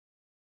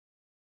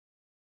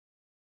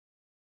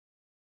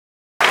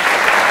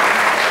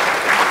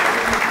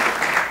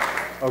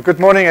Well,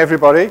 good morning,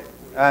 everybody,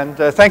 and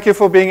thank you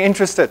for being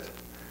interested.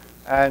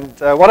 And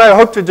what I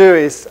hope to do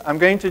is I'm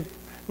going to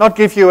not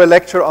give you a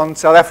lecture on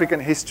South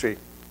African history.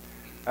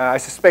 I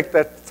suspect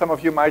that some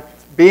of you might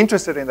be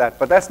interested in that,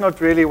 but that's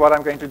not really what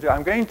I'm going to do.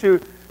 I'm going to,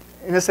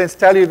 in a sense,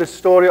 tell you the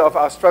story of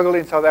our struggle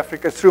in South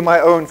Africa through my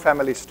own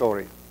family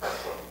story.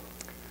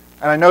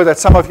 And I know that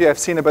some of you have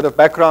seen a bit of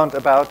background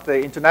about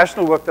the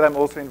international work that I'm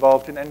also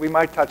involved in, and we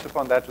might touch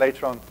upon that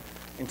later on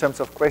in terms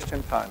of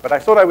question time. But I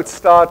thought I would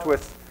start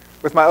with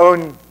my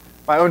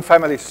own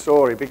family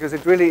story, because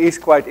it really is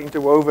quite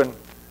interwoven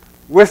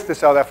with the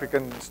South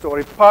African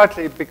story,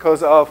 partly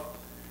because of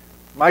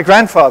my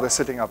grandfather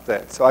sitting up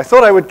there. So I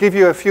thought I would give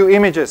you a few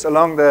images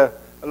along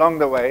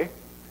the way.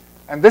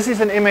 And this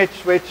is an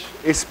image which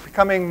is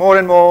becoming more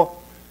and more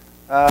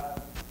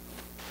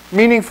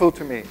meaningful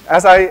to me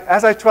as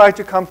I try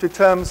to come to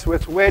terms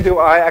with where do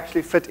I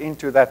actually fit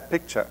into that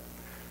picture.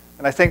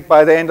 And I think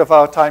by the end of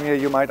our time here,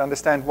 you might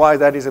understand why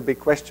that is a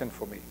big question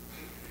for me.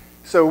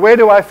 So where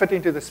do I fit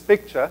into this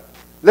picture?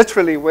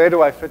 Literally, where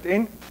do I fit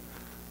in?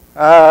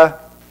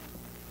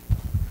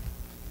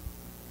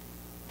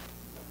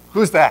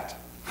 Who's that?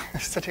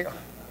 Sitting on.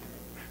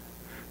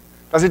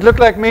 Does it look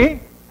like me?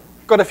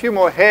 Got a few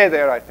more hair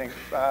there, I think.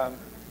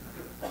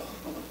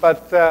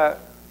 But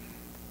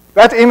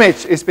that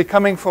image is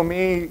becoming for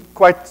me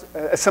quite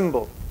a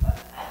symbol.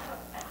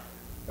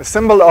 A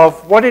symbol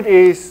of what it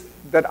is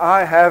that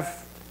I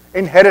have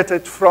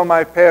inherited from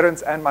my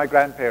parents and my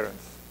grandparents.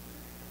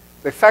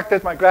 The fact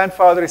that my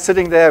grandfather is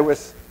sitting there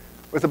with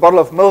a bottle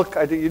of milk,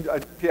 you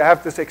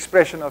have this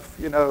expression of,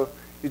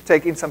 you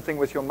take in something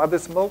with your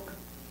mother's milk.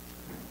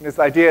 And this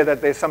idea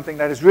that there's something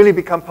that has really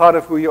become part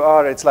of who you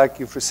are. It's like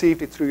you've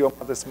received it through your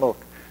mother's milk.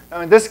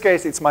 Now, in this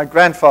case, it's my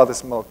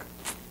grandfather's milk,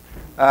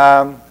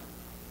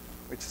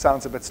 which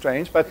sounds a bit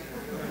strange. But,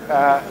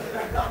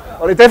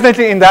 well,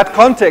 definitely in that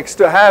context,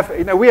 to have,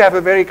 we have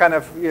a very kind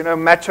of,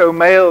 macho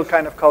male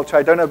kind of culture.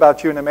 I don't know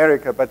about you in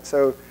America, but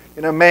so,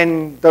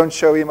 men don't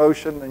show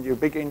emotion, and you're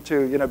big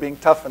into, being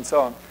tough and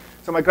so on.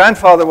 So my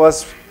grandfather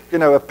was,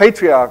 a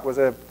patriarch, was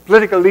a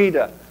political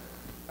leader.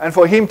 And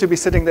for him to be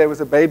sitting there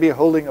with a baby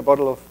holding a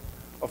bottle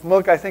of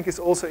milk, I think is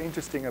also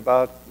interesting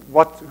about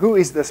who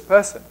is this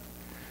person?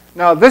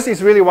 Now, this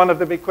is really one of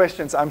the big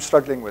questions I'm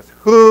struggling with.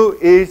 Who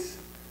is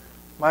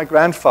my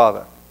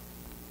grandfather?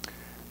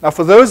 Now,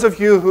 for those of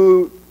you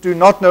who do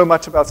not know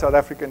much about South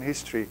African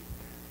history,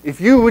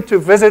 if you were to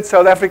visit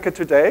South Africa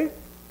today,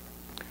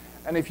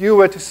 and if you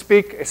were to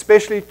speak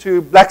especially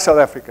to black South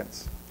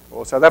Africans,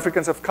 or South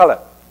Africans of color,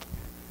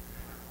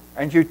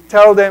 and you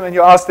tell them and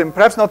you ask them,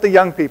 perhaps not the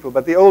young people,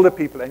 but the older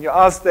people, and you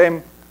ask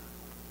them,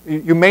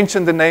 you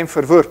mention the name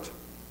Verwoerd,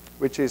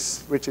 which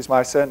is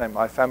my surname,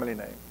 my family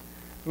name.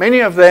 Many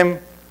of them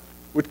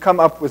would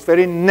come up with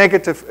very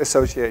negative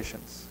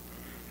associations.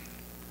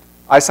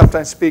 I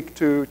sometimes speak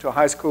to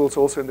high schools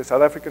also in the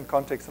South African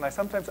context, and I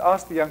sometimes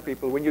ask the young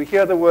people, when you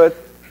hear the word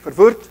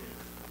Verwoerd,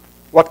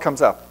 what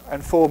comes up?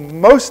 And for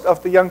most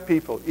of the young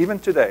people, even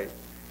today,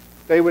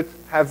 they would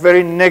have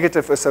very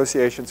negative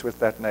associations with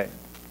that name.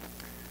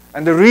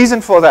 And the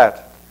reason for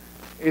that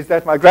is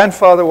that my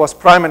grandfather was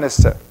prime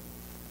minister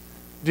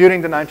during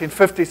the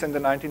 1950s and the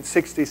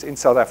 1960s in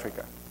South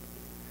Africa.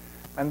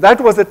 And that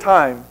was a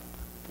time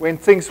when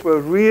things were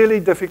really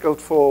difficult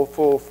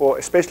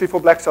especially for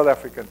black South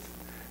Africans.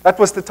 That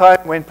was the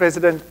time when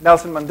President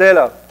Nelson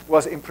Mandela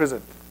was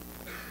imprisoned.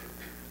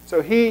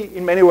 So he,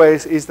 in many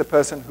ways, is the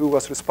person who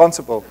was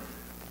responsible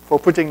for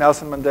putting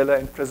Nelson Mandela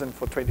in prison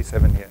for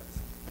 27 years.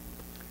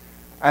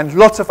 And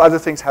lots of other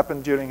things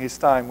happened during his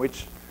time,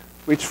 which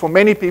for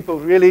many people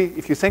really,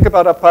 if you think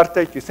about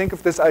apartheid, you think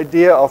of this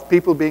idea of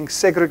people being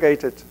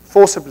segregated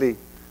forcibly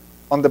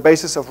on the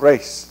basis of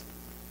race.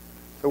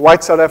 The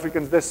white South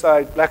Africans this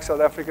side, black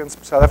South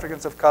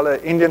Africans of color,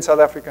 Indian South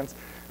Africans.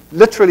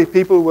 Literally,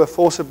 people were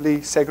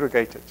forcibly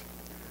segregated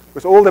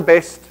with all the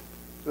best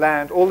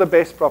land, all the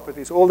best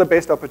properties, all the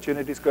best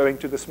opportunities going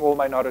to the small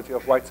minority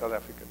of white South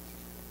Africans.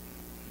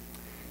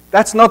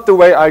 That's not the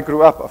way I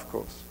grew up, of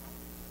course.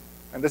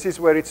 And this is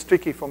where it's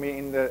tricky for me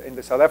in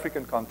the South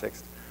African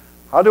context.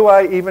 How do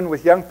I, even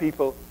with young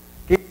people,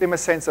 give them a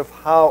sense of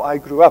how I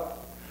grew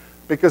up?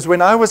 Because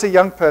when I was a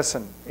young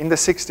person in the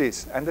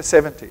 60s and the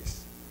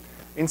 70s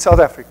in South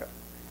Africa,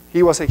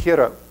 he was a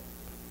hero.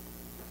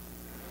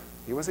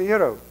 He was a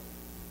hero.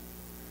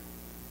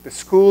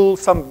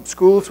 Some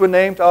schools were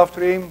named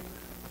after him.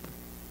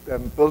 The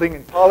building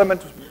in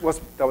Parliament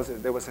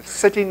there was a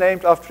city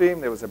named after him.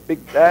 There was a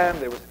big dam.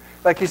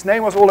 His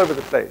name was all over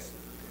the place.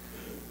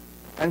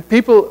 And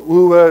people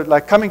who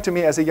were coming to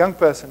me as a young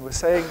person were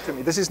saying to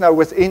me, this is now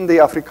within the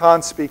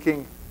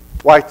Afrikaans-speaking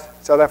white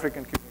South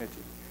African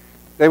community.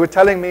 They were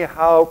telling me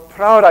how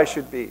proud I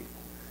should be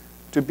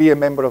to be a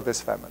member of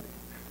this family.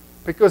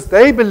 Because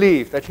they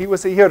believed that he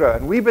was a hero,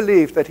 and we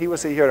believed that he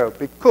was a hero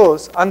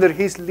because under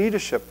his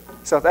leadership,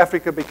 South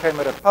Africa became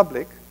a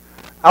republic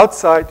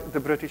outside the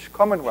British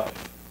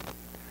Commonwealth.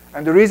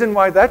 And the reason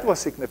why that was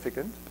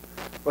significant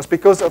was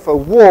because of a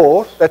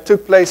war that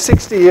took place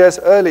 60 years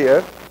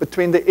earlier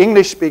between the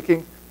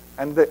English-speaking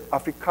and the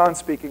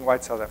Afrikaans-speaking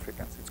white South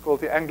Africans. It's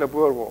called the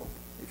Anglo-Boer War,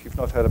 if you've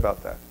not heard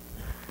about that.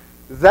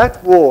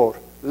 That war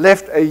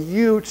left a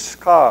huge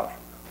scar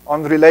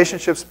on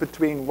relationships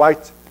between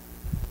white,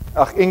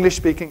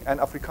 English-speaking and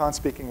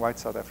Afrikaans-speaking white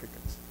South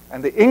Africans.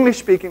 And the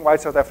English-speaking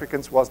white South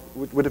Africans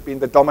would have been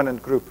the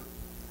dominant group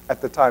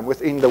at the time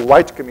within the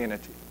white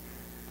community.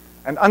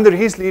 And under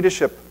his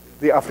leadership,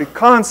 the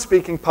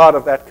Afrikaans-speaking part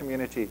of that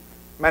community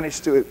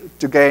managed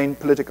to gain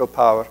political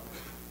power.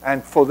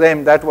 And for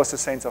them, that was a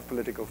sense of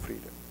political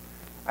freedom.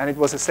 And it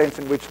was a sense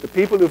in which the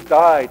people who've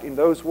died in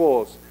those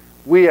wars,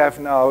 we have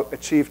now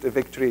achieved a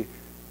victory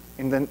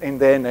in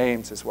their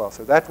names as well.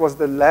 So that was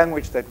the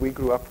language that we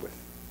grew up with.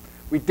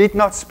 We did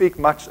not speak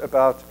much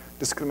about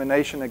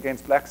discrimination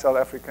against black South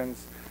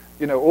Africans,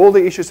 all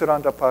the issues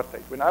around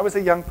apartheid. When I was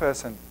a young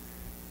person,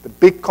 the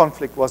big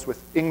conflict was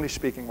with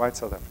English-speaking white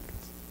South Africans.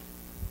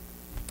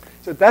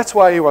 So that's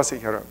why he was a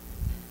hero.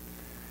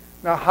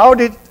 Now, how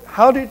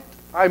did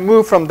I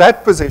move from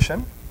that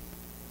position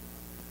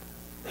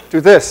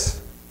to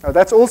this? Now,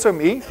 that's also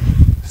me.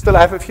 Still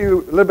have a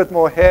little bit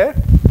more hair.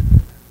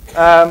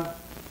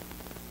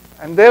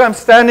 And there I'm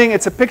standing.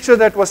 It's a picture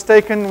that was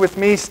taken with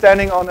me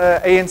standing on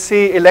an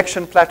ANC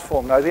election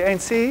platform. Now, the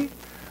ANC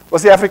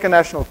was the African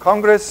National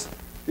Congress,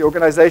 the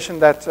organization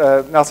that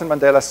Nelson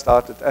Mandela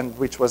started, and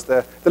which was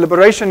the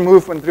liberation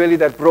movement, really,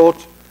 that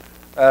brought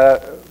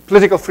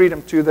political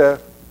freedom to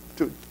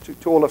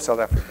all of South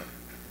Africa.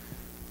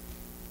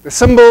 The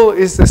symbol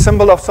is the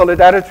symbol of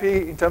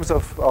solidarity in terms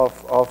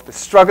of the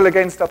struggle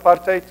against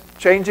apartheid,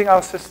 changing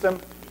our system.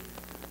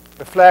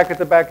 The flag at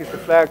the back is the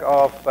flag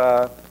of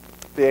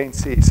the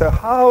ANC. So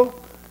how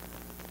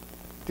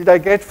did I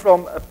get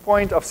from a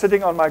point of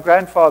sitting on my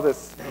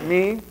grandfather's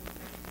knee,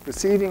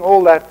 receiving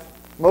all that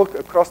milk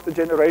across the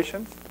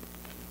generations,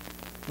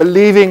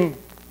 believing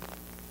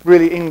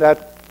really in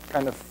that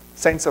kind of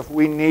sense of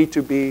we need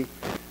to be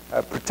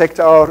protect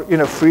our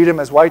freedom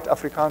as white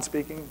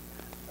Afrikaans-speaking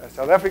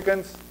South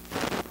Africans.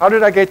 How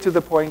did I get to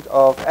the point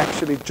of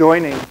actually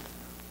joining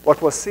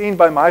what was seen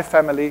by my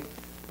family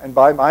and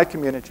by my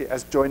community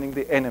as joining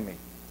the enemy?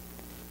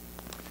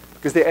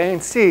 Because the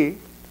ANC,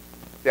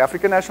 the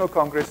African National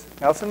Congress,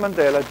 Nelson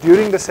Mandela,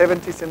 during the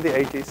 70s and the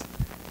 80s,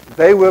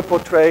 they were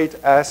portrayed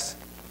as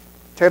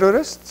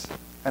terrorists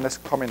and as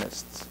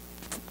communists.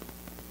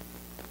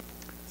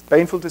 It's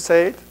painful to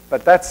say it,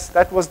 but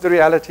that was the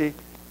reality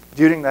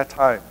during that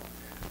time.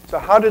 So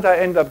how did I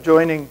end up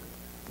joining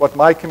what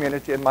my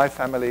community and my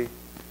family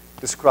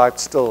described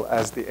still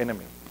as the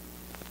enemy?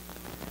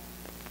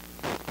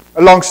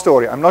 A long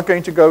story. I'm not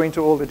going to go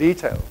into all the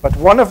detail, but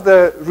one of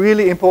the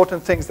really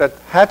important things that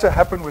had to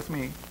happen with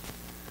me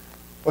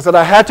was that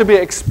I had to be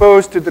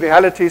exposed to the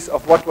realities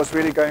of what was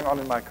really going on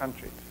in my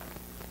country.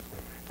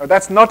 Now,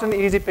 that's not an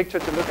easy picture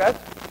to look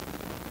at.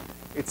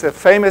 It's a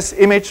famous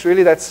image,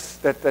 really, it's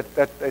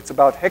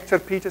about Hector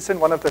Peterson,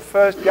 one of the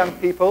first young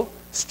people,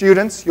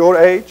 students, your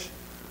age,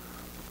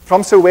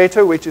 from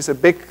Soweto, which is a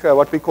big,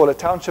 what we call a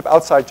township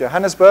outside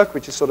Johannesburg,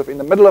 which is sort of in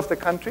the middle of the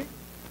country.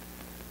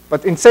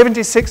 But in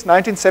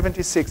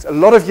 1976, a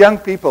lot of young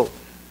people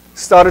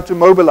started to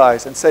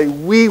mobilize and say,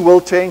 we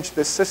will change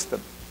this system.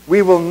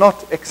 We will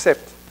not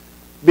accept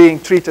being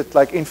treated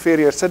like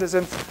inferior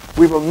citizens.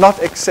 We will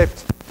not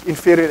accept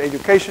inferior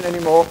education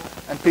anymore.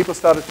 And people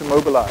started to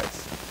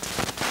mobilize.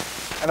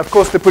 And of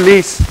course, the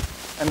police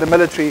and the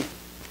military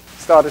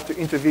started to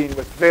intervene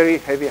with very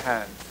heavy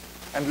hands.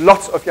 And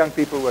lots of young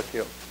people were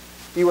killed.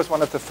 He was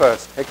one of the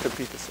first, Hector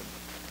Peterson.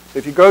 So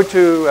if you go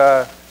to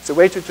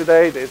Soweto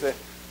today, there's a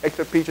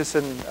Hector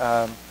Peterson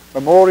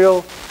memorial.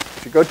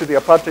 If you go to the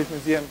Apartheid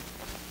Museum,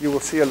 you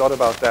will see a lot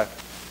about that.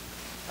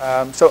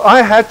 So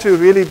I had to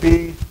really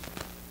be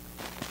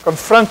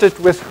confronted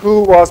with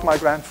who was my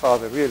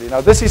grandfather, really.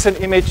 Now, this is an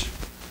image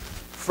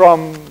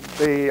from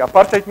the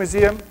Apartheid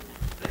Museum.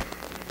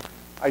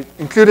 I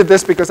included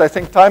this because I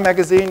think Time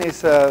magazine is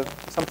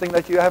something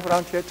that you have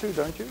around here too,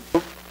 don't you?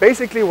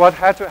 Basically, what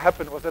had to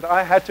happen was that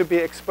I had to be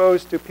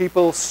exposed to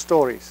people's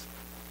stories.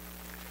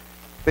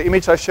 The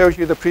image I showed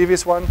you, the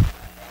previous one,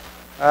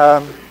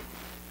 I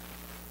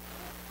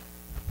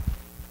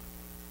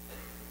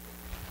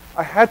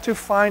had to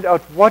find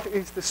out what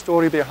is the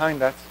story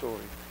behind that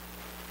story.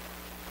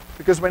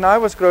 Because when I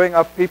was growing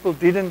up, people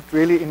didn't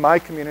really, in my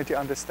community,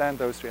 understand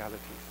those realities.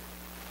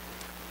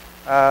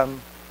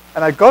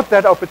 And I got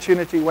that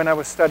opportunity when I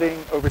was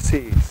studying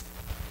overseas.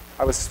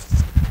 I was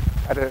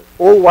at an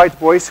all-white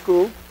boys'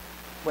 school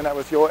when I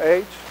was your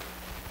age,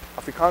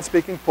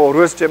 Afrikaans-speaking, Paul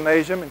Roos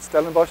Gymnasium in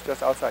Stellenbosch,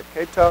 just outside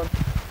Cape Town.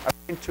 I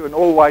went to an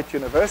all-white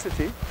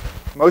university,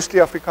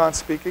 mostly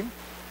Afrikaans-speaking,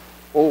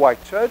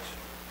 all-white church,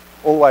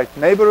 all-white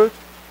neighborhood.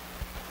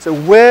 So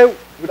where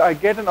would I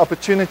get an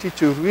opportunity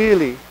to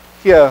really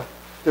hear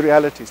the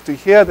realities, to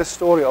hear the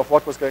story of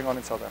what was going on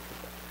in South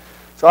Africa?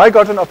 So I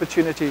got an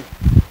opportunity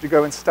to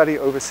go and study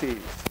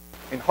overseas,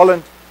 in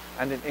Holland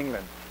and in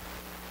England.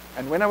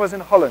 And when I was in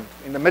Holland,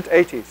 in the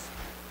mid-80s,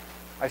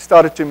 I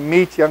started to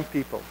meet young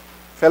people,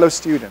 fellow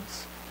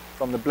students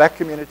from the black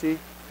community,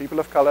 people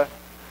of color,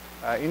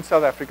 in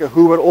South Africa,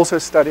 who were also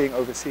studying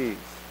overseas.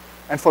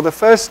 And for the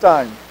first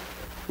time,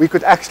 we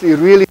could actually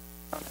really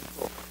sit down and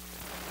talk.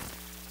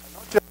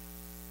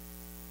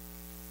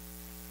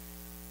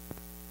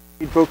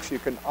 read books, you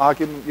can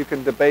argue, you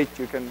can debate,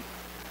 you can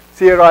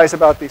theorize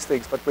about these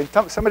things. But when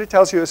somebody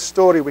tells you a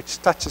story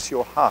which touches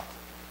your heart,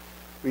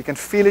 you can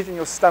feel it in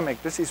your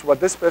stomach, this is what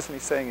this person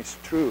is saying is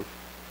true,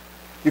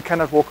 you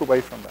cannot walk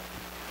away from that.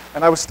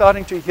 And I was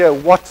starting to hear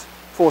what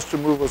forced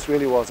removals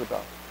really was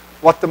about,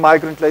 what the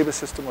migrant labor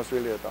system was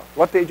really about,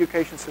 what the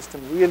education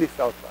system really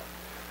felt like,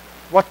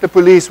 what the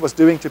police was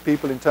doing to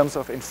people in terms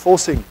of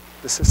enforcing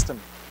the system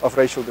of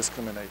racial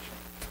discrimination.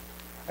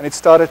 And it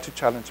started to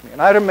challenge me.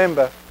 And I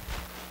remember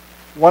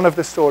one of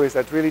the stories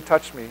that really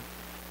touched me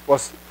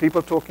was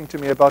people talking to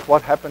me about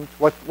what happened,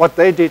 what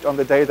they did on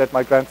the day that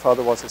my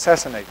grandfather was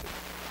assassinated.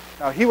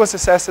 Now, he was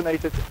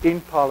assassinated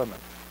in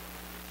Parliament.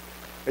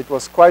 It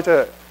was quite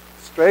a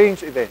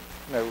strange event,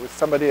 you know, with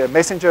somebody, a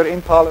messenger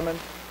in Parliament,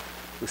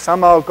 who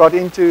somehow got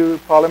into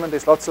Parliament.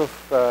 There's lots of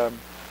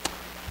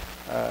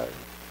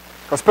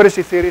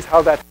conspiracy theories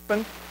how that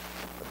happened.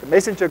 But the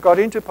messenger got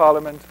into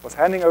Parliament, was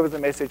handing over the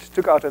message,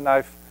 took out a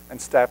knife, and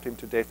stabbed him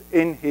to death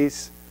in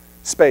his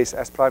space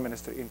as Prime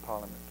Minister in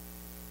Parliament.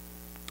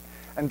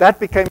 And that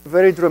became a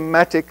very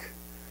dramatic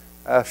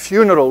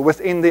funeral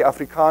within the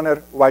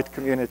Afrikaner white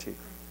community.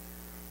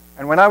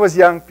 And when I was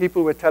young,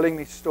 people were telling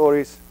me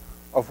stories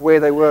of where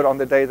they were on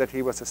the day that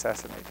he was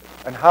assassinated,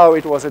 and how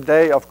it was a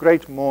day of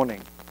great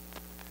mourning,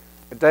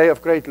 a day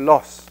of great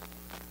loss.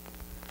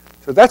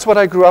 So that's what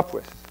I grew up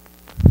with.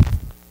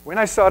 When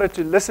I started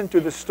to listen to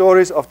the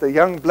stories of the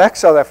young black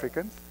South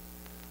Africans,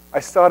 I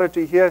started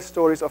to hear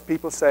stories of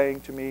people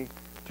saying to me,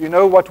 do you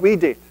know what we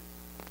did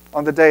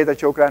on the day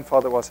that your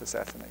grandfather was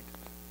assassinated?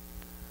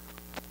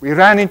 We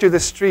ran into the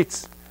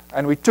streets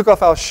and we took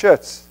off our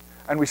shirts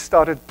and we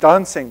started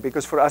dancing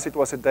because for us it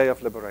was a day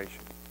of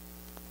liberation.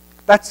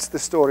 That's the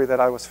story that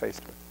I was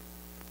faced with.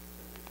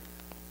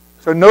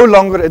 So no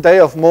longer a day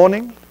of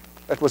mourning.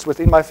 That was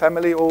within my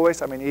family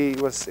always. I mean,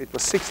 it was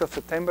 6th of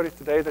September, it's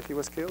the day that he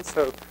was killed,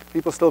 so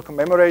people still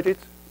commemorate it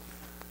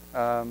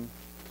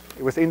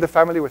within the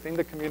family, within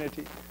the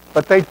community.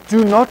 But they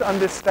do not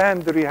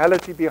understand the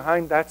reality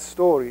behind that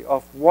story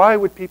of why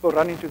would people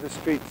run into the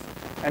streets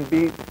and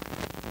be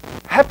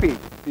happy,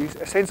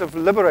 a sense of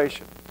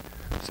liberation.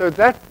 So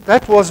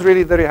that was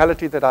really the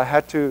reality that I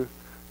had to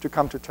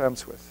come to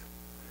terms with.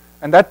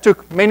 And that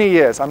took many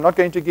years. I'm not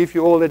going to give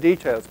you all the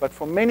details, but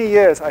for many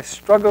years I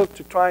struggled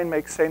to try and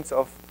make sense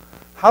of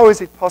how is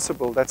it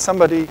possible that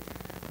somebody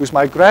who's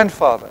my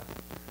grandfather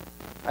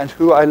and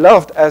who I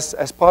loved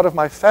as part of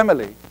my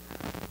family,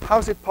 how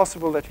is it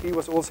possible that he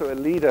was also a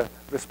leader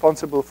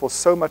responsible for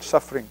so much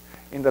suffering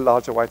in the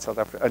larger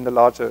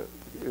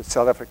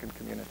South African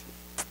community?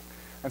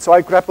 And so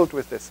I grappled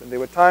with this, and there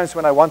were times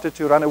when I wanted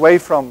to run away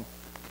from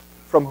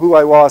who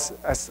I was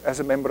as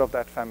a member of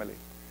that family.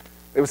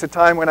 There was a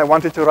time when I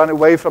wanted to run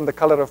away from the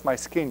color of my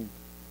skin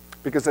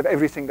because of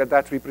everything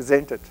that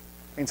represented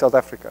in South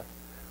Africa.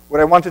 Where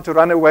I wanted to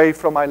run away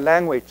from my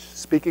language,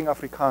 speaking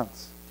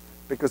Afrikaans,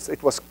 because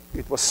it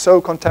was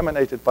so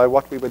contaminated by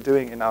what we were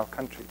doing in our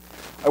country.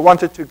 I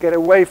wanted to get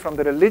away from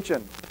the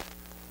religion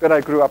that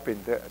I grew up in,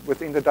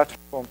 within the Dutch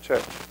Reformed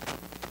Church.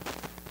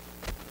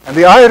 And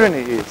the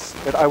irony is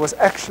that I was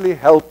actually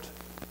helped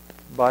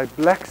by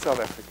black South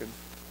Africans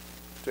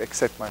to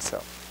accept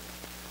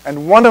myself.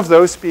 And one of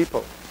those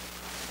people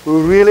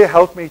who really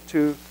helped me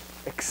to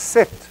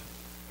accept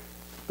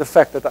the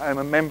fact that I'm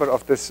a member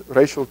of this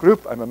racial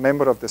group, I'm a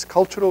member of this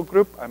cultural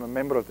group, I'm a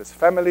member of this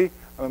family,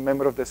 I'm a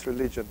member of this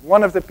religion.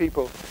 One of the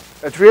people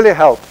that really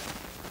helped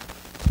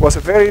was a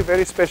very,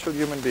 very special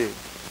human being. I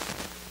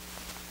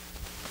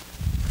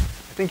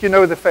think you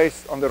know the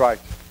face on the right.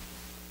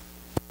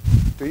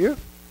 Do you?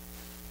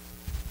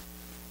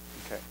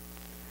 Okay.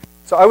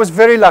 So I was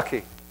very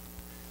lucky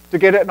to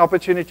get an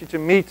opportunity to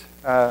meet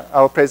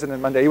our President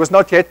Mandela. He was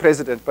not yet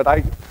president, but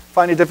I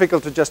find it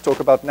difficult to just talk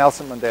about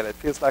Nelson Mandela. It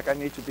feels like I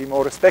need to be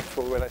more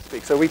respectful when I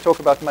speak. So we talk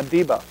about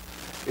Madiba.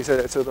 It's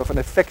a sort of an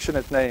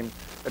affectionate name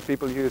that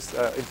people use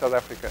in South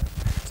Africa.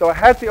 So I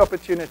had the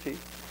opportunity,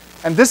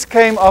 and this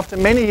came after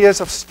many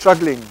years of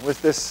struggling with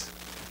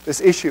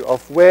this issue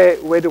of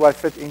where do I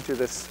fit into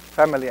this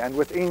family and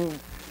within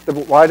the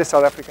wider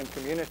South African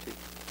community.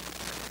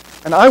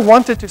 And I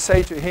wanted to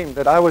say to him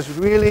that I was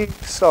really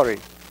sorry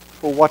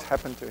for what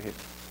happened to him.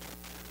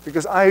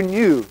 Because I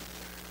knew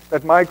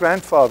that my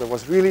grandfather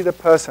was really the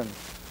person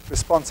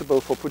responsible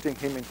for putting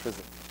him in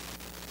prison.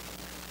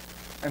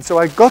 And so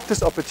I got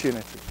this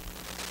opportunity.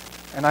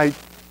 And I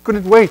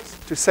couldn't wait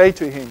to say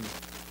to him,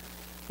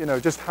 you know,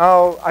 just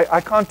how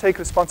I can't take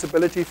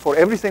responsibility for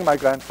everything my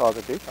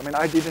grandfather did. I mean,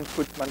 I didn't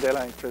put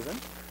Mandela in prison.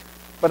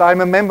 But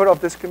I'm a member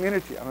of this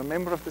community. I'm a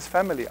member of this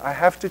family. I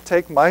have to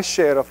take my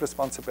share of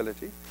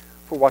responsibility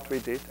for what we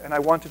did. And I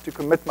wanted to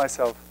commit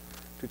myself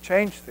to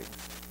change things.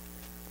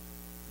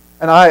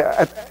 And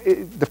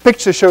the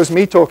picture shows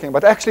me talking,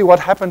 but actually what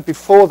happened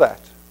before that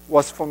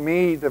was for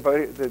me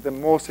the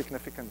more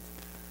significant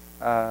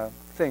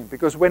thing.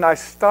 Because when I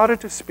started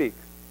to speak,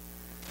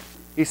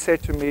 he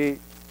said to me,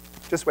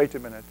 just wait a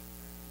minute,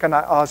 can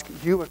I ask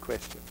you a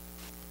question?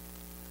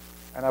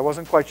 And I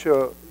wasn't quite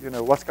sure, you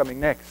know, what's coming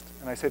next.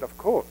 And I said, of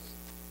course.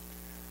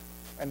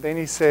 And then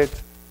he said,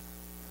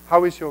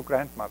 how is your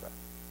grandmother?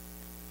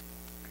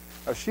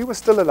 Now, she was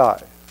still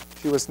alive.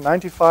 She was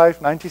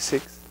 95,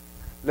 96,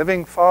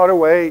 living far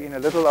away in a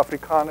little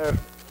Afrikaner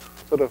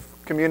sort of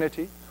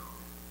community.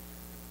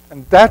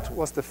 And that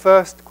was the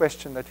first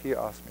question that he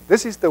asked me.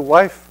 This is the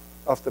wife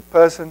of the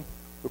person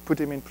who put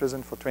him in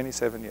prison for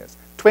 27 years.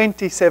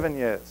 27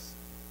 years.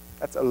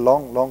 That's a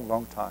long, long,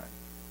 long time.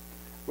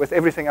 With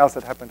everything else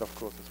that happened, of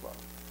course, as well.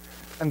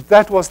 And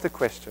that was the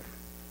question.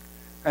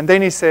 And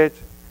then he said,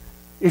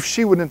 if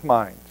she wouldn't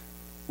mind,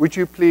 would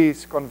you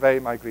please convey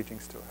my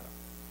greetings to her?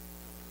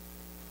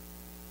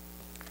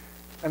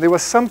 And there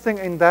was something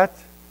in that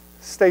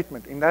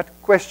statement, in that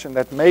question,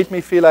 that made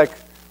me feel like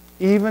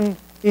even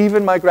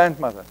my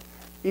grandmother,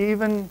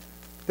 even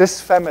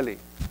this family,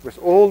 with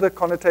all the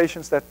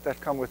connotations that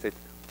come with it,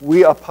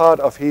 we are part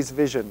of his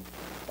vision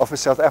of a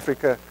South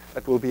Africa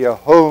that will be a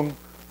home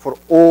for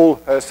all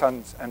her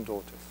sons and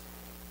daughters,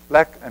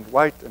 black and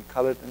white and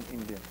colored and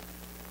Indian.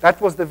 That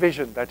was the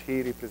vision that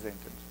he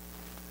represented.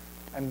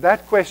 And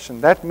that question,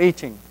 that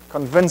meeting,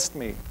 convinced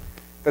me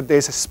that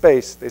there's a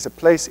space, there's a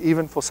place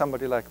even for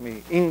somebody like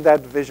me in that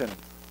vision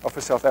of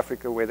a South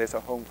Africa where there's a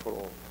home for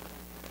all.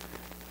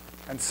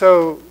 And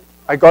so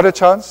I got a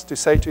chance to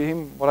say to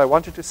him what I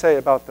wanted to say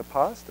about the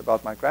past,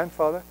 about my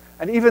grandfather.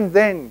 And even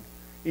then,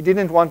 he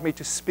didn't want me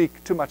to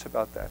speak too much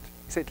about that.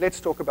 He said,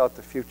 let's talk about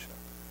the future.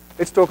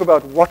 Let's talk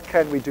about what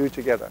can we do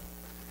together.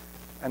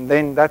 And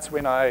then that's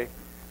when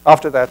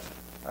after that,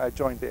 I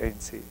joined the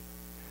ANC.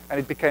 And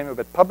it became a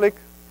bit public,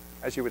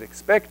 as you would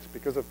expect,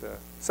 because of the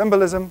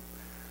symbolism.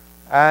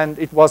 And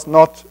it was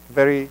not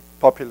very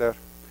popular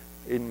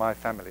in my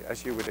family,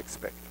 as you would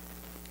expect.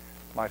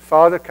 My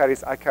father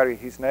I carry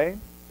his name.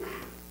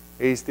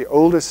 He's the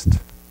oldest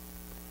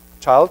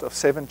child of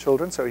 7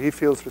 children, so he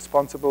feels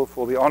responsible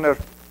for the honor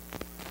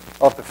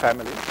of the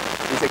family.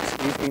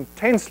 He's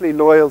intensely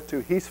loyal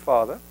to his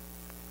father,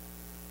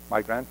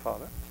 my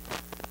grandfather.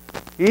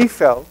 He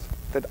felt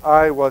that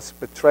I was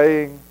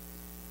betraying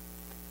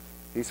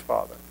his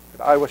father,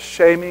 that I was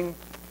shaming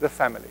the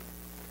family,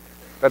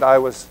 that I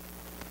was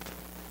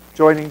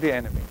joining the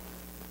enemy.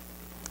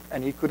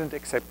 And he couldn't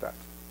accept that.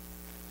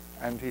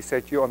 And he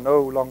said, you are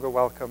no longer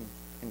welcome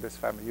in this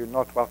family. You're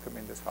not welcome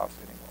in this house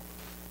anymore.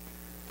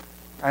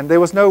 And there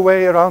was no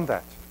way around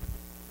that.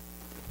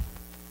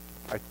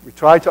 We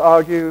tried to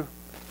argue,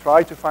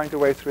 tried to find a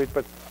way through it,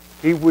 but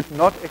he would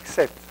not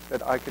accept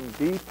that I can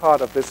be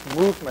part of this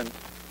movement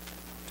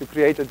to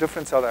create a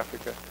different South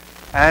Africa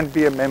and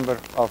be a member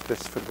of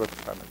this Verwoerd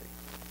family.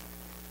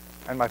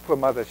 And my poor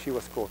mother, she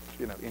was caught,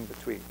 in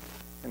between,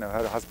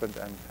 her husband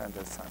and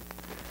her son.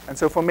 And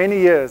so for many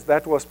years,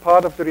 that was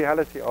part of the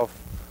reality of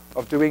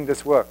doing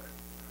this work,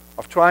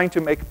 of trying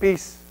to make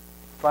peace,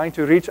 trying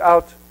to reach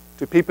out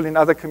to people in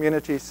other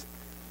communities,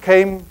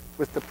 came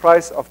with the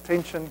price of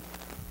tension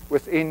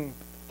within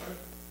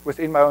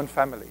my own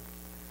family.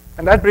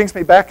 And that brings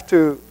me back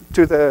to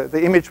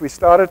the image we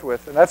started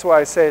with, and that's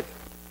why I said,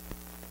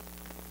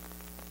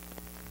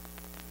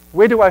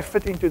 where do I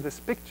fit into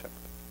this picture?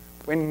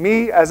 When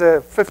me, as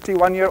a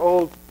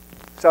 51-year-old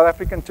South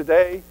African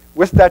today,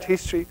 with that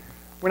history,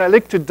 when I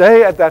look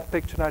today at that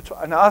picture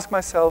and I ask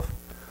myself,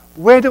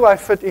 where do I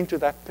fit into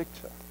that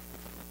picture?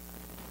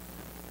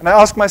 And I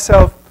ask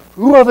myself,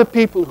 who are the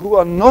people who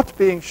are not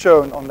being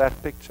shown on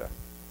that picture?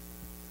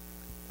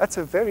 That's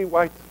a very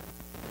white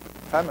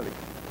family.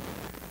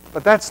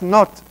 But that's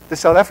not the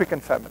South African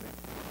family.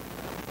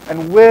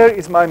 And where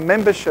is my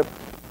membership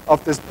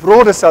of this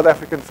broader South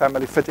African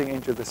family fitting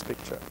into this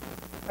picture?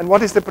 And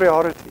what is the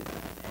priority?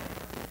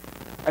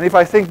 And if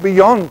I think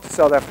beyond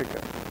South Africa,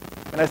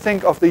 and I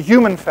think of the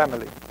human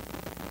family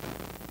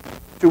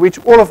to which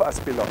all of us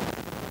belong,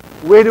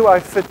 where do I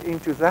fit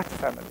into that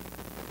family?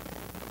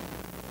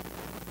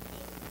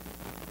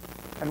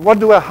 And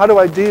how do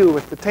I deal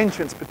with the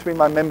tensions between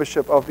my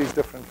membership of these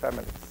different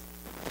families?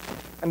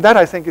 And that,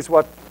 I think, is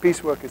what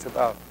peace work is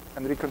about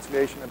and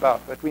reconciliation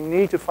about, that we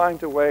need to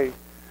find a way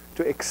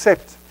to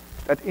accept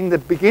that in the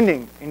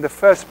beginning, in the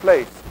first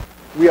place,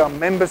 we are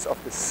members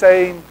of the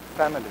same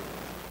family,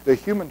 the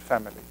human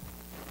family.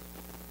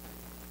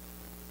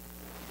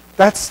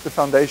 That's the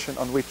foundation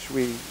on which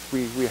we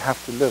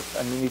have to live,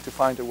 and we need to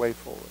find a way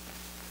forward.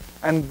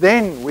 And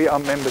then we are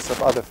members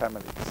of other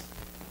families.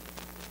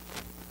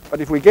 But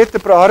if we get the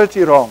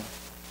priority wrong,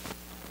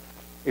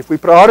 if we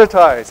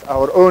prioritize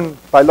our own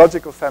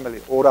biological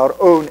family or our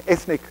own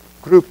ethnic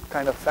group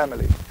kind of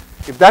family,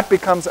 if that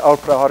becomes our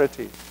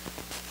priority,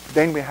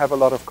 then we have a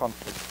lot of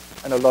conflict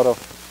and a lot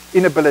of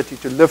inability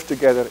to live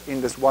together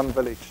in this one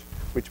village,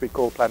 which we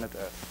call planet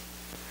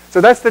Earth. So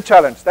that's the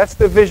challenge. That's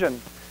the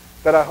vision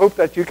that I hope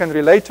that you can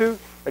relate to,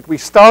 that we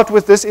start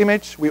with this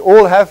image. We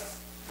all have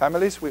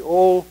families. We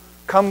all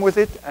come with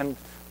it, and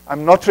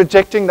I'm not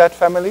rejecting that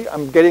family.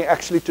 I'm getting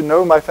actually to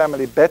know my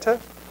family better.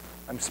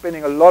 I'm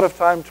spending a lot of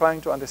time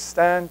trying to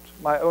understand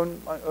my own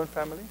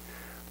family.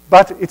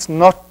 But it's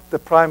not the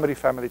primary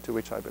family to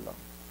which I belong.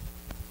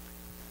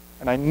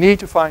 And I need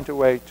to find a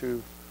way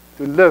to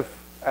live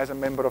as a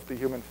member of the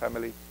human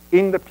family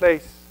in the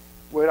place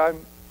where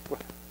I'm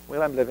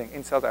living,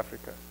 in South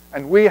Africa,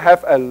 And we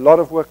have a lot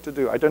of work to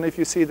do. I don't know if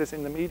you see this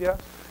in the media.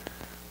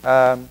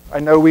 I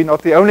know we're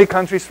not the only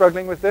country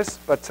struggling with this,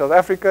 but South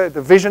Africa,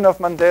 the vision of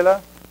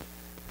Mandela,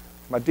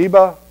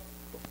 Madiba,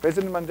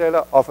 President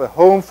Mandela, of a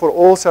home for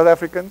all South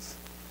Africans,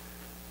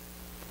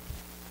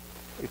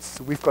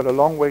 we've got a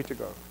long way to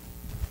go,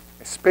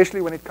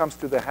 especially when it comes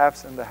to the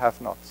haves and the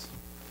have-nots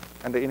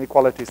and the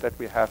inequalities that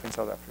we have in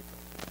South Africa.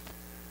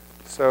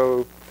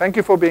 So thank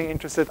you for being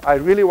interested. I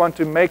really want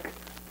to make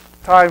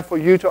time for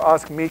you to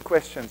ask me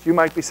questions. You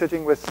might be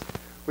sitting with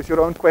your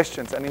own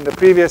questions. And in the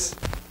previous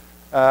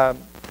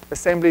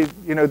assembly,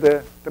 you know,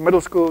 the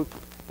middle school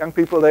young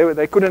people,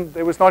 they couldn't,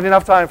 there was not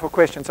enough time for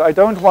questions. So I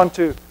don't want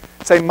to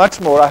say much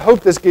more. I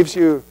hope this gives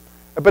you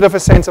a bit of a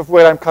sense of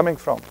where I'm coming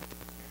from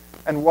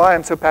and why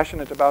I'm so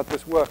passionate about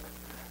this work,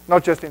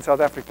 not just in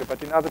South Africa,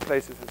 but in other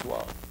places as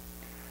well.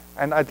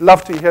 And I'd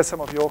love to hear some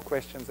of your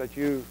questions that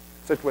you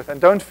sit with. And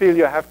don't feel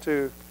you have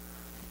to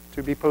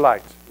be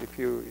polite. If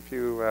you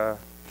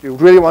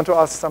really want to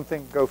ask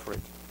something, go for it.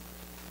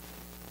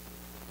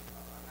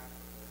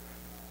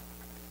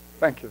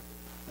 Thank you.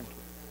 Thank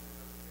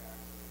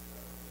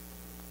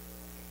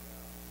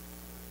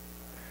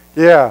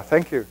you. Yeah,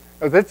 thank you.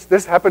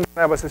 This happened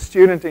when I was a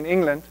student in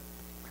England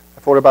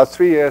for about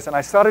 3 years, and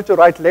I started to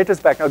write letters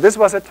back. Now, this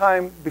was a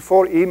time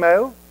before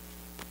email,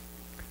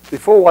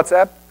 before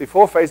WhatsApp,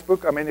 before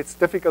Facebook. I mean, it's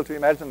difficult to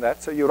imagine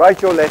that. So you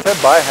write your letter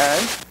by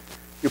hand,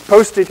 you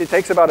post it. It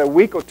takes about a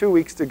week or 2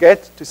 weeks to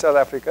get to South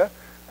Africa,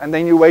 and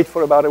then you wait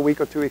for about a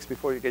week or 2 weeks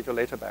before you get your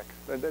letter back.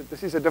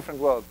 This is a different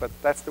world, but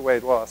that's the way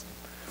it was.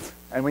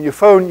 And when you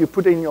phone, you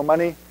put in your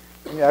money,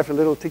 and you have a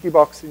little ticky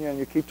box in you, and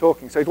you keep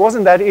talking. So it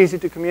wasn't that easy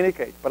to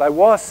communicate, but I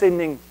was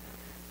sending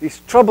these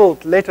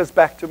troubled letters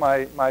back to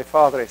my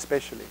father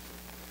especially.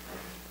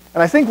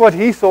 And I think what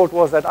he thought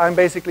was that I'm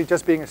basically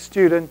just being a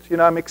student, you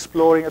know, I'm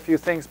exploring a few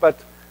things,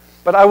 but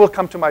I will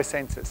come to my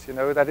senses, you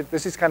know, that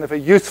this is kind of a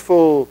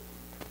youthful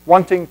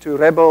wanting to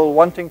rebel,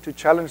 wanting to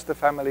challenge the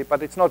family,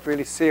 but it's not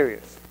really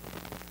serious.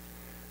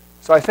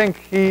 So I think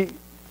he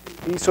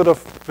sort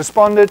of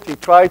responded, he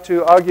tried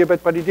to argue a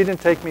bit, but he didn't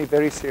take me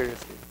very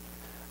seriously.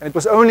 And it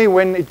was only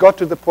when it got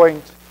to the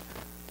point,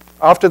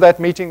 after that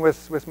meeting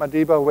with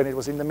Madiba, when it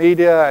was in the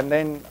media, and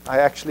then I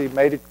actually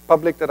made it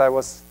public that I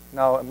was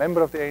now a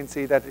member of the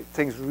ANC, that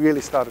things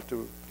really started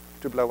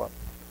to blow up.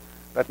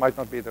 That might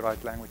not be the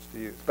right language to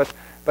use.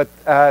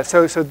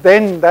 So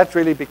then that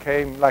really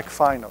became like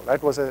final.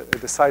 That was a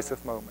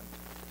decisive moment.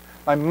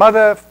 My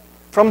mother,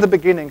 from the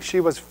beginning, she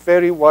was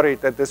very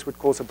worried that this would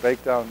cause a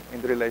breakdown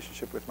in the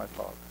relationship with my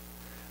father.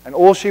 And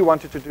all she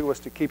wanted to do was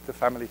to keep the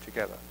family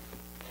together.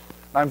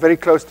 I'm very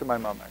close to my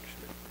mom, actually.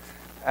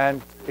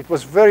 And it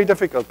was very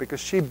difficult because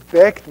she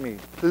begged me,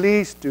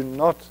 please do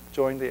not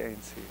join the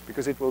ANC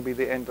because it will be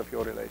the end of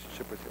your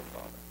relationship with your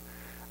father.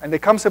 And there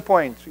comes a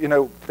point, you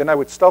know, then I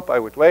would stop, I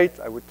would wait,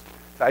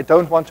 I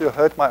don't want to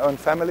hurt my own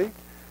family,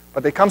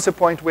 but there comes a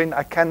point when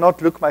I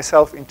cannot look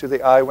myself into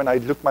the eye, when I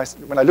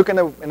look in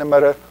a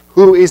mirror,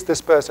 who is this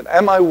person?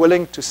 Am I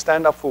willing to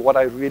stand up for what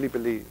I really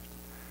believe?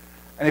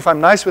 And if I'm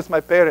nice with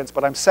my parents,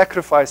 but I'm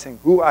sacrificing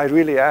who I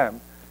really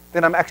am,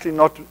 then I'm actually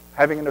not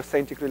having an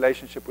authentic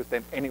relationship with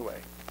them anyway.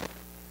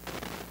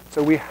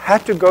 So we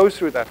had to go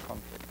through that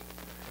conflict.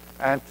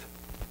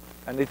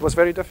 And it was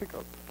very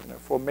difficult, you know,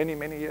 for many,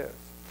 many years.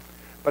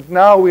 But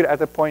now we're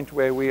at a point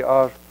where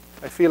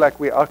I feel like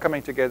we are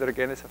coming together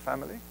again as a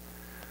family.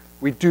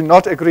 We do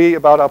not agree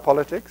about our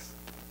politics,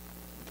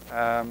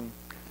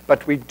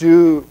 but we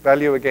do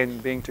value again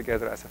being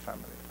together as a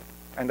family.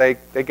 And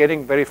they're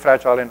getting very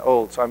fragile and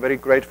old, so I'm very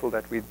grateful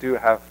that we do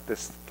have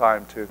this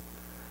time to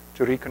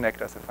reconnect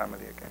as a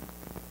family again.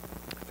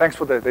 Thanks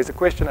for that. There's a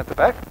question at the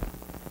back.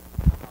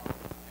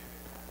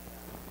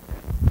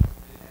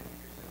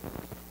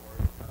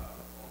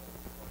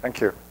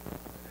 Thank you.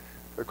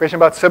 A question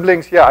about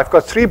siblings. Yeah, I've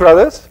got 3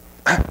 brothers.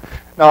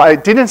 Now, I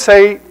didn't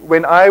say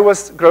when I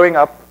was growing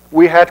up,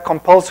 we had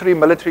compulsory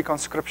military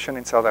conscription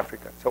in South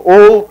Africa. So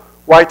all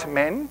white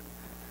men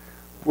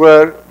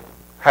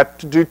had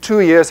to do 2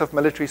 years of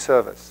military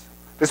service.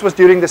 This was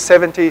during the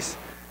 70s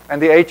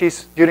and the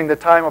 80s, during the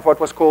time of what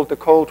was called the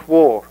Cold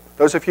War.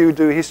 Those of you who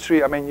do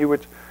history, I mean, you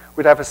would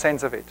have a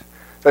sense of it.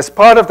 So as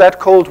part of that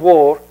Cold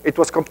War, it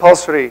was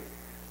compulsory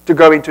to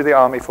go into the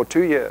army for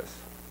 2 years.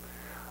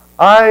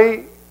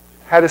 I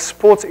had a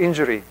sports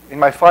injury in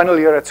my final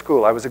year at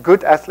school. I was a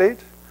good athlete.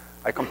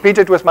 I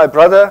competed with my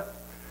brother,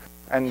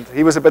 and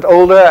he was a bit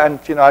older, and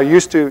I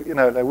used to,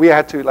 we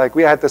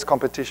had this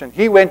competition.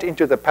 He went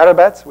into the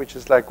Parabats, which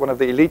is like one of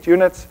the elite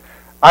units.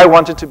 I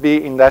wanted to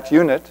be in that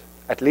unit,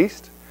 at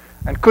least,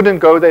 and couldn't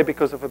go there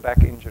because of a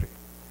back injury.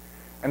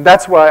 And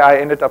that's why I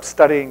ended up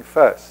studying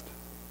first,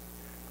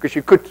 because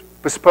you could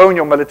postpone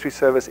your military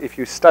service if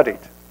you studied.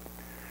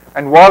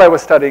 And while I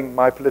was studying,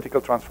 my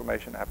political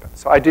transformation happened.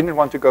 So I didn't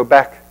want to go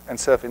back and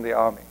serve in the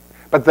army.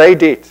 But they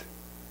did.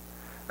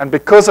 And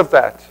because of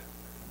that,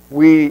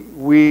 we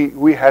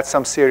had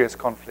some serious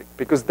conflict,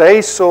 because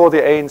they saw the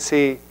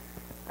ANC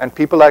and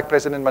people like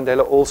President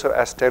Mandela also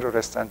as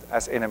terrorists and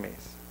as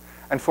enemies.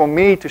 And for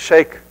me to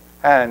shake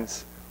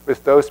hands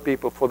with those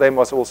people, for them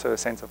was also a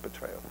sense of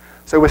betrayal.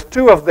 So with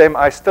two of them,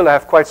 I still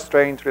have quite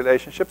strained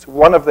relationships.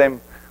 One of them,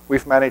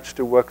 we've managed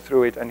to work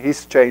through it, and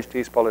he's changed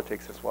his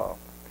politics as well.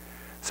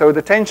 So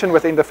the tension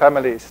within the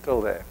family is still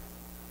there.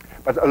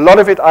 But a lot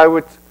of it I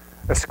would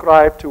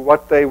ascribe to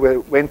what they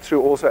went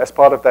through also as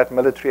part of that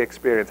military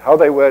experience, how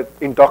they were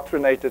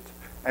indoctrinated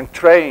and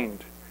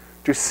trained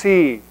to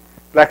see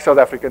black South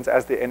Africans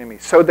as the enemy,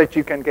 so that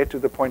you can get to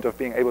the point of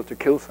being able to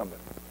kill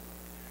somebody.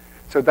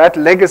 So that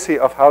legacy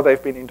of how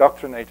they've been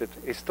indoctrinated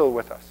is still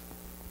with us.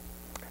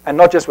 And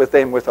not just with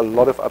them, with a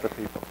lot of other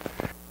people.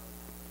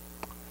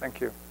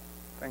 Thank you.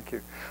 Thank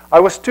you. I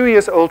was 2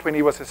 years old when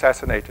he was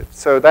assassinated.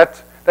 So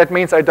that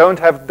means I don't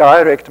have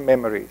direct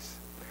memories.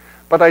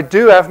 But I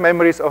do have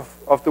memories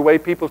of the way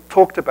people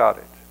talked about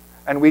it.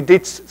 And we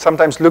did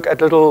sometimes look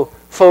at little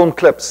film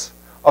clips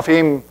of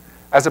him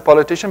as a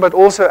politician, but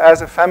also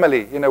as a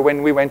family,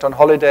 when we went on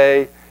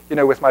holiday,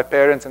 with my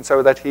parents, and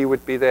so that he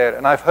would be there.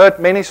 And I've heard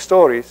many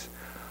stories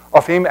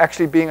of him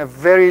actually being a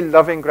very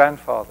loving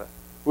grandfather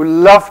who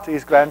loved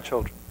his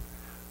grandchildren,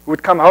 who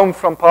would come home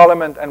from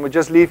Parliament and would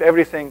just leave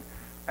everything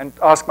and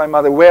ask my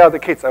mother, where are the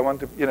kids? I want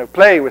to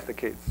play with the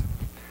kids.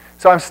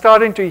 So I'm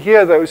starting to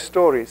hear those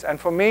stories, and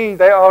for me,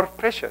 they are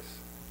precious,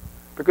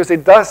 because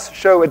it does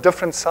show a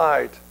different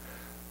side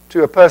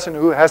to a person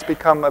who has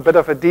become a bit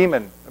of a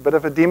demon, a bit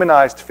of a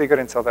demonized figure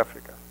in South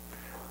Africa.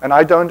 And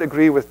I don't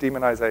agree with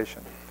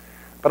demonization.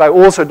 But I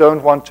also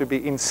don't want to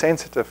be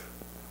insensitive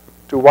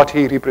to what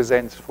he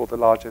represents for the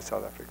larger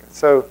South Africa.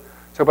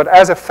 But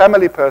as a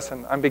family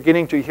person, I'm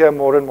beginning to hear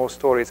more and more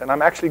stories, and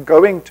I'm actually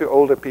going to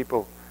older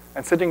people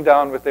and sitting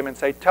down with them and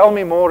say, tell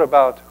me more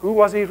about who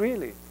was he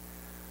really?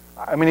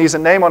 I mean, he's a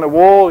name on a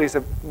wall, he's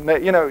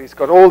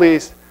got all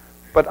these,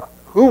 but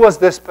who was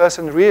this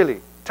person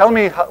really? Tell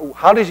me,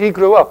 how did he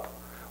grow up?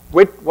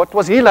 What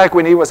was he like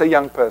when he was a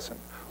young person?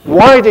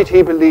 Why did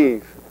he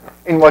believe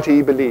in what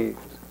he believed?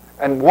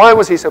 And why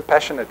was he so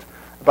passionate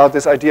about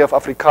this idea of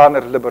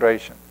Afrikaner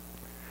liberation?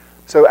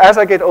 So as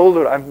I get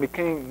older, I'm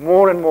becoming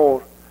more and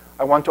more,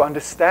 I want to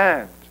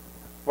understand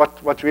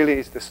what really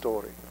is the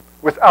story,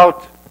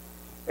 without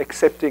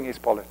accepting his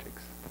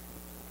politics.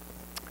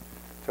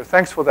 So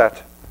thanks for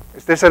that.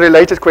 Is this a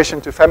related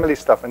question to family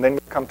stuff? And then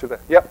we'll come to the,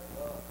 yeah? I'm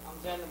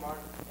Xander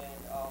Martin, and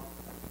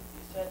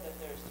you said that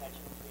there's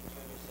tension between you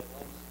and your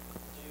siblings.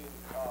 Do your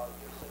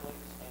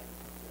siblings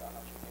and I'm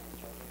not sure if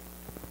you're children,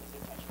 is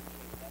there tension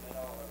between them at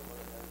all, or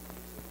what are those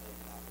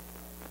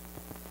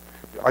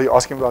usually? Are you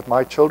asking about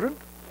my children?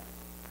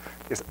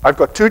 Yes, I've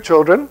got two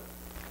children,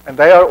 and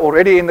they are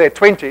already in their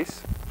 20s.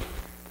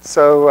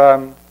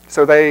 So,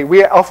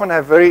 we often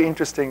have very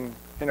interesting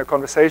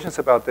conversations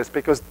about this,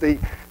 because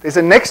there's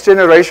a next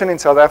generation in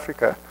South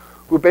Africa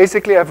who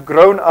basically have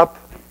grown up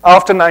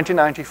after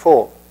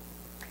 1994.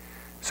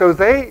 So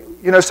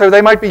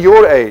they might be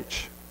your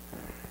age.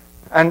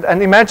 And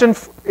imagine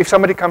if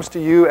somebody comes to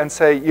you and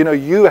say,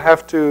 you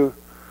have to,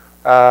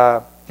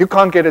 you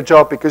can't get a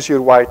job because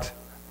you're white,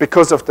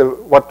 because of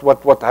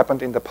what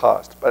happened in the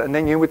past. And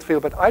then you would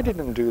feel, but I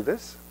didn't do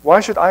this.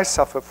 Why should I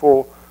suffer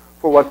for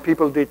what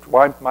people did,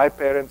 why my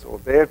parents or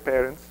their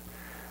parents?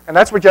 And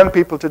that's what young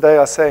people today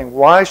are saying.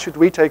 Why should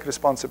we take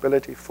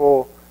responsibility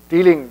for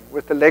dealing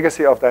with the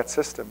legacy of that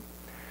system?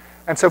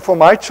 And so for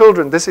my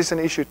children, this is an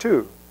issue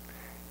too.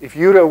 If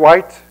you're a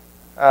white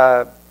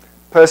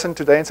person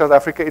today in South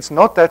Africa, it's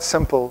not that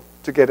simple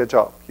to get a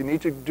job. You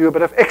need to do a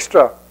bit of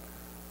extra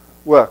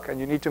work, and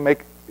you need to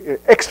make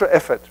extra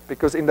effort,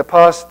 because in the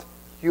past,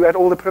 you had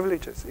all the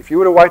privileges. If you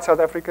were a white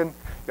South African,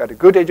 you had a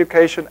good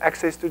education,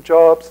 access to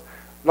jobs,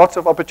 lots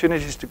of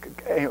opportunities to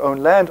own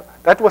land.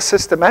 That was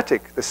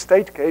systematic. The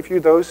state gave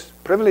you those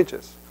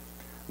privileges.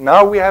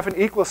 Now we have an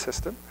equal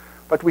system,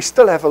 but we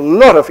still have a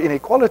lot of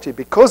inequality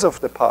because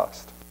of the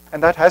past.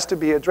 And that has to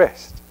be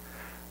addressed.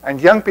 And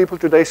young people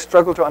today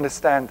struggle to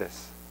understand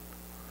this.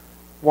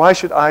 Why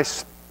should I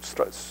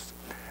stress?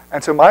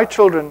 And so my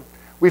children,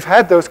 we've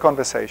had those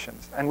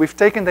conversations, and we've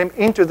taken them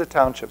into the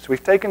townships.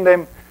 We've taken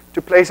them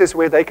to places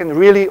where they can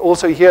really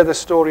also hear the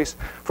stories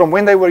from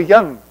when they were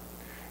young.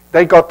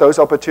 They got those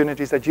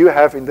opportunities that you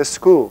have in this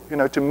school,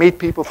 to meet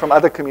people from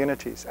other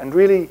communities and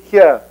really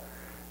hear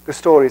the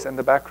stories and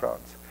the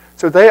backgrounds.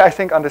 So they, I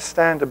think,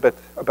 understand a bit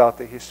about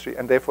the history,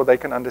 and therefore they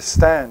can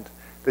understand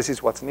this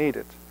is what's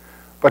needed.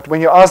 But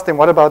when you ask them,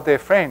 what about their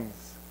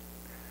friends?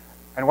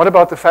 And what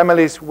about the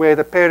families where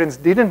the parents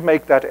didn't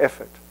make that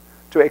effort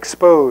to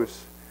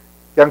expose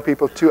young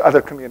people to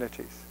other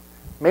communities?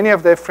 Many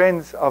of their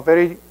friends are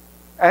very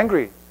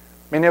angry.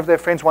 Many of their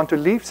friends want to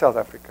leave South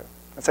Africa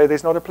and say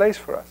there's not a place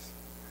for us.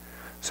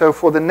 So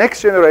for the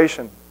next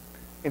generation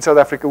in South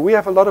Africa, we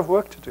have a lot of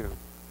work to do.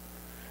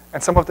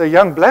 And some of the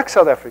young black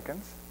South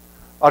Africans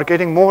are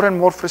getting more and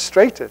more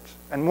frustrated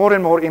and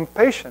more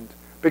impatient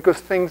because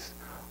things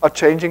are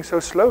changing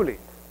so slowly.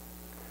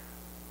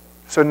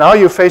 So now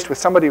you're faced with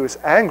somebody who's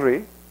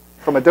angry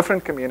from a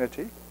different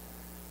community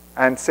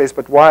and says,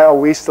 but why are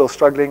we still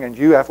struggling and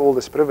you have all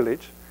this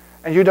privilege?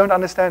 And you don't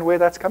understand where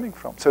that's coming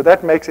from. So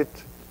that makes it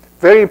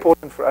very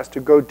important for us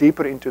to go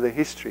deeper into the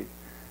history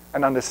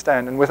and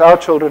understand. And with our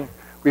children,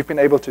 we've been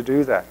able to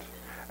do that.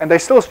 And they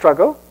still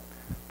struggle,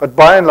 but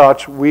by and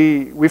large,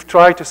 we've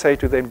tried to say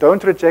to them,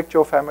 don't reject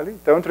your family,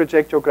 don't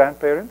reject your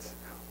grandparents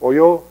or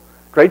your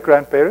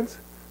great-grandparents,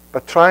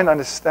 but try and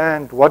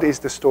understand what is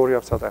the story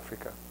of South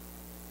Africa.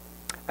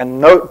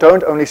 And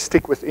don't only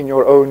stick within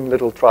your own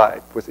little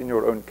tribe, within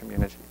your own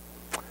community.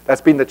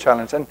 That's been the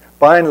challenge. And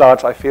by and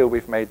large, I feel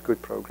we've made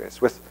good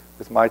progress with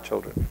my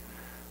children.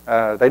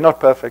 They're not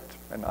perfect,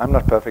 and I'm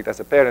not perfect as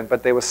a parent,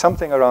 but there was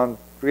something around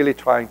really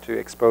trying to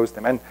expose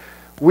them. And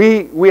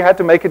we had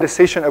to make a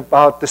decision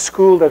about the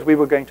school that we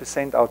were going to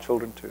send our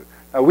children to.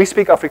 Now, we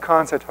speak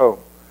Afrikaans at home.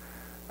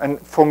 And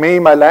for me,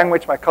 my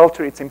language, my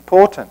culture, it's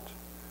important.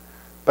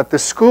 But the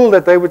school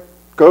that they would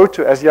go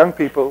to as young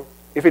people,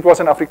 if it was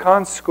an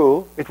Afrikaans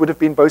school, it would have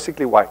been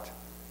basically white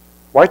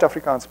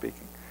Afrikaans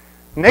speaking.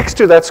 Next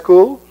to that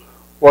school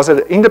was an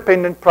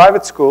independent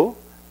private school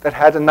that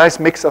had a nice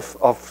mix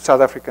of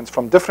South Africans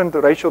from different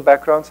racial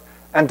backgrounds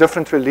and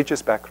different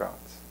religious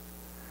backgrounds.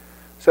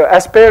 So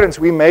as parents,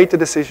 we made the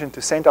decision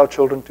to send our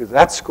children to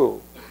that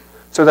school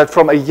so that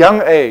from a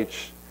young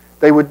age,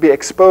 they would be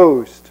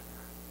exposed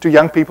to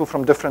young people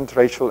from different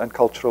racial and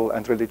cultural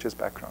and religious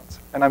backgrounds.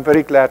 And I'm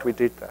very glad we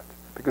did that,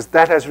 because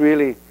that has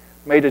really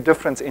made a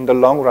difference in the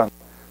long run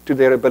to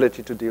their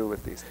ability to deal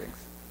with these things.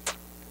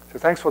 So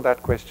thanks for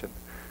that question.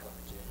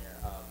 Junior,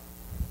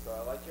 so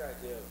I like your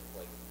idea of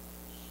like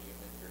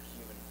your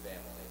human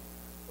family,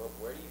 but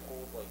where do you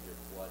hold like your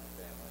blood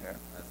family? Yeah.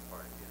 That's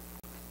part of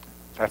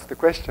you. That's the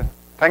question.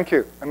 Thank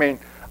you. I mean,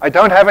 I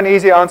don't have an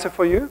easy answer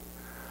for you.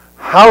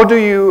 How do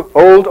you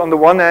hold, on the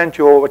one hand,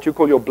 what you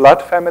call your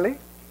blood family,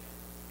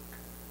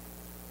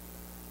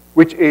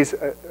 which is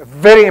a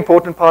very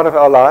important part of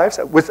our lives,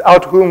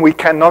 without whom we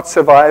cannot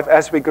survive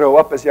as we grow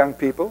up as young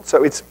people.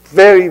 So it's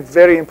very,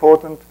 very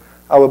important,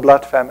 our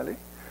blood family.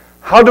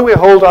 How do we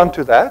hold on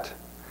to that,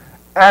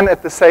 and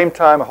at the same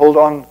time hold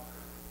on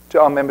to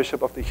our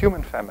membership of the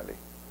human family?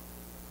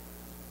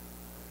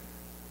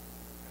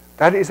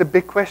 That is a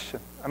big question.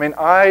 I mean,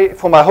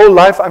 for my whole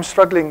life, I'm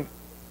struggling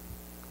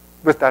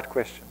with that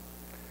question.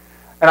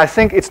 And I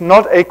think it's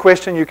not a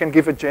question you can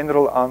give a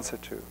general answer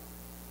to.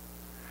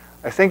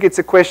 I think it's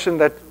a question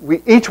that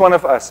each one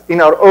of us, in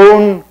our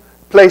own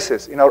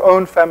places, in our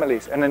own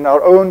families, and in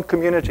our own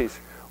communities,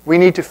 we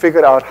need to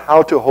figure out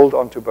how to hold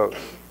on to both.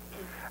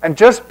 And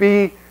just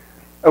be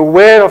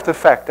aware of the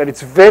fact that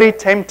it's very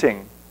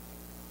tempting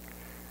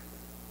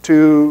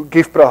to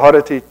give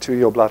priority to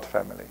your blood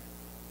family.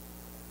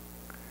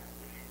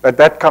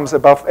 That comes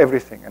above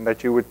everything, and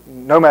that you would,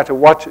 no matter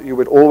what, you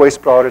would always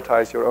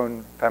prioritize your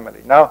own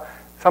family. Now,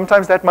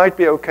 sometimes that might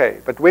be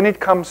okay, but when it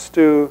comes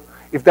to,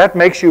 if that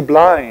makes you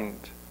blind,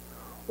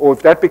 or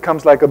if that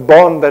becomes like a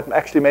bond that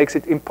actually makes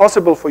it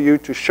impossible for you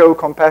to show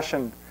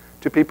compassion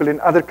to people in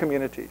other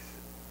communities,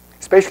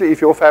 especially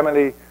if your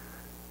family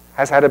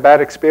has had a bad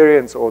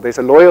experience or there's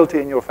a loyalty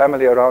in your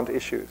family around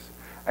issues,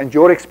 and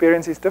your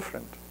experience is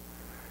different.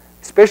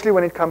 Especially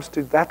when it comes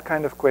to that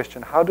kind of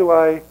question, how do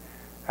I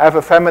have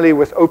a family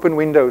with open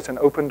windows and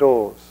open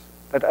doors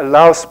that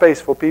allows space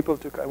for people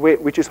to,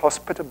 which is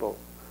hospitable,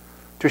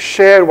 to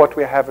share what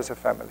we have as a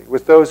family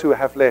with those who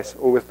have less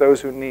or with those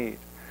who need.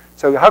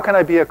 So how can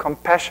I be a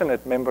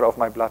compassionate member of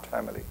my blood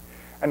family?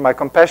 And my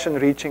compassion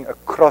reaching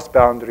across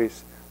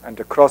boundaries and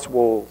across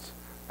walls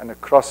and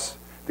across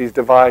these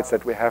divides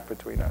that we have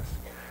between us.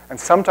 And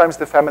sometimes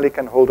the family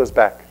can hold us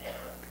back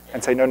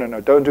and say, no, no,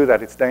 no, don't do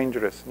that, it's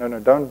dangerous. No, no,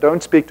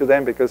 don't speak to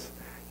them because,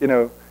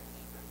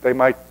 they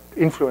might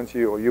influence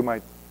you, or you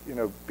might,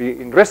 be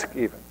in risk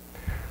even.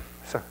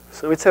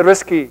 So it's a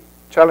risky,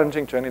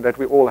 challenging journey that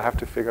we all have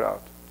to figure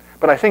out.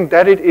 But I think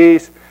that it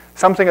is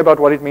something about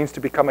what it means to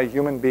become a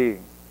human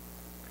being.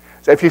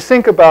 So if you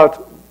think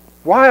about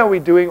why are we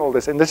doing all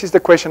this, and this is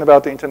the question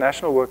about the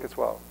international work as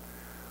well.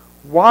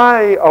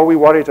 Why are we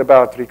worried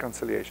about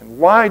reconciliation?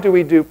 Why do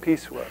we do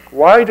peace work?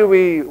 Why do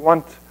we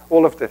want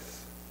all of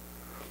this?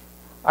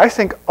 I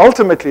think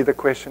ultimately the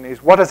question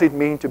is, what does it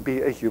mean to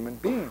be a human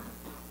being?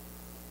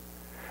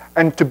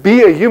 And to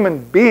be a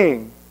human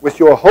being with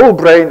your whole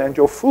brain and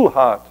your full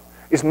heart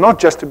is not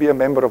just to be a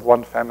member of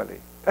one family.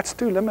 That's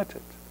too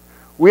limited.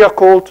 We are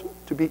called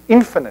to be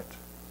infinite,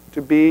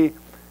 to be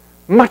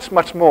much,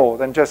 much more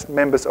than just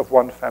members of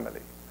one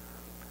family.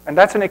 And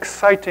that's an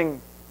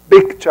exciting,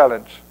 big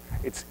challenge.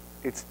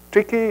 It's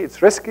tricky,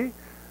 it's risky,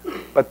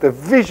 but the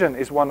vision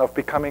is one of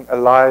becoming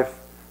alive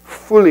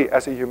fully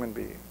as a human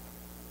being.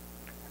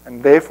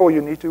 And therefore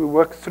you need to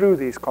work through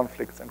these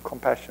conflicts and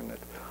compassionate,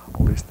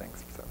 all these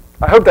things. So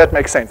I hope that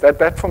makes sense.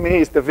 That for me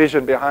is the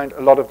vision behind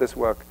a lot of this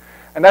work.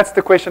 And that's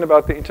the question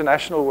about the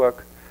international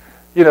work.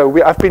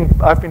 I've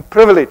been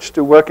privileged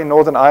to work in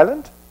Northern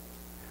Ireland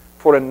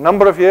for a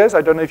number of years.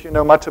 I don't know if you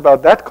know much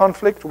about that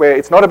conflict, where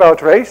it's not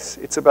about race,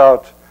 it's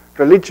about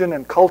religion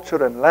and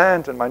culture and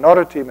land and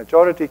minority,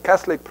 majority,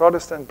 Catholic,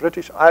 Protestant,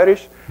 British,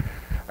 Irish.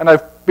 And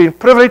I've been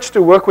privileged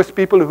to work with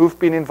people who've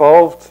been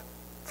involved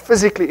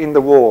physically in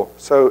the war,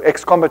 so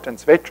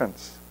ex-combatants,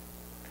 veterans.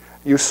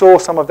 You saw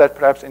some of that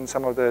perhaps in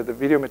some of the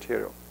video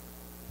material.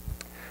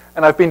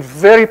 And I've been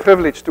very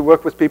privileged to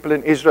work with people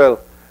in Israel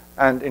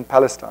and in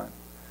Palestine.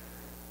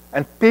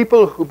 And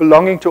people who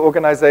belonging to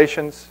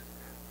organizations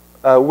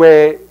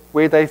where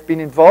they've been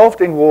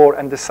involved in war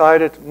and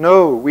decided,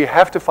 no, we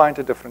have to find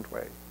a different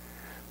way.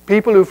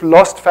 People who've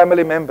lost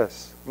family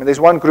members. I mean, there's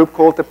one group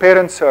called the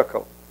Parent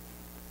Circle.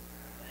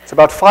 It's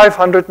about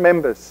 500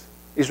 members,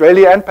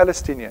 Israeli and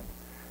Palestinian.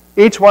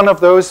 Each one of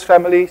those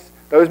families,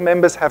 those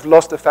members have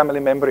lost a family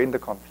member in the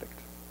conflict.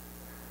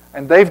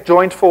 And they've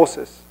joined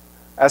forces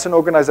as an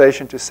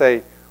organization to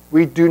say,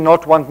 we do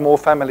not want more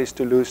families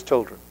to lose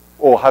children,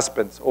 or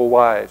husbands, or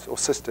wives, or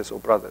sisters, or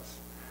brothers.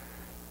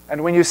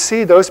 And when you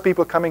see those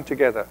people coming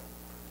together,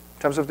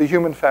 in terms of the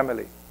human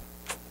family,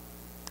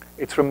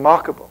 it's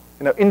remarkable.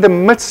 You know, in the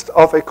midst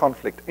of a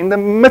conflict, in the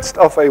midst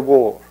of a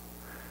war,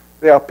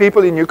 there are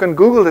people, and you can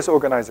Google this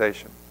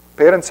organization,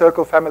 Parent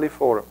Circle Family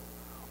Forum,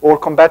 or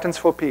Combatants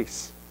for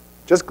Peace.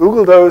 Just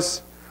Google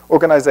those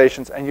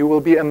organizations, and you will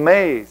be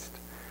amazed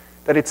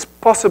that it's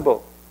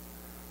possible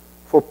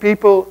for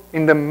people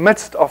in the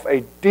midst of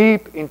a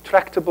deep,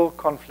 intractable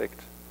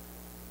conflict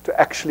to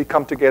actually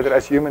come together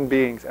as human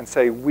beings and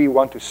say, we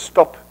want to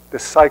stop the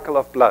cycle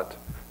of blood.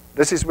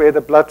 This is where the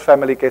blood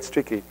family gets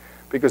tricky,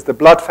 because the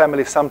blood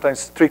family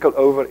sometimes trickle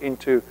over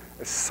into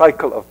a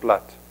cycle of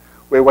blood,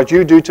 where what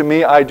you do to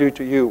me, I do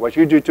to you. What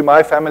you do to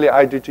my family,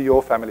 I do to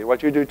your family.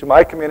 What you do to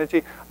my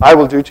community, I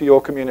will do to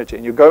your community.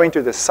 And you go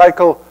into the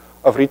cycle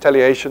of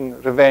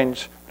retaliation,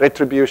 revenge,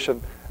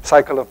 retribution,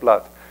 cycle of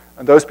blood.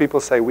 And those people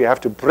say, we have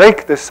to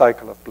break this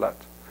cycle of blood.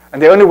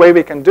 And the only way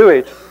we can do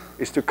it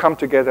is to come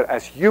together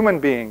as human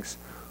beings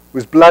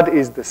whose blood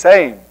is the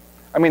same.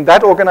 I mean,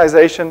 that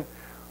organization,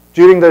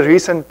 during the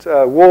recent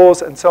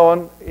wars and so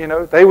on, you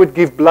know, they would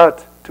give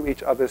blood to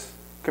each other's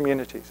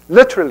communities.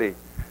 Literally,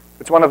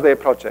 it's one of their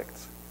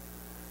projects.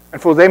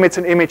 And for them, it's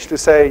an image to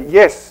say,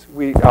 yes,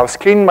 our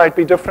skin might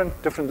be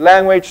different, different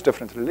language,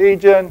 different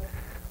religion.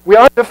 We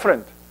are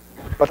different,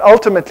 but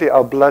ultimately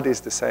our blood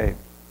is the same.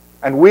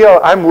 And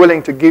I'm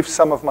willing to give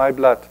some of my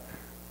blood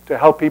to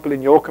help people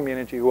in your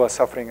community who are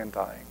suffering and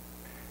dying.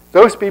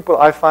 Those people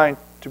I find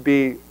to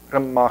be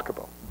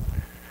remarkable.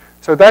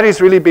 So that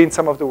has really been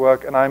some of the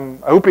work, and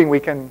I'm hoping we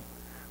can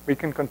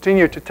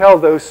continue to tell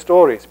those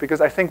stories,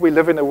 because I think we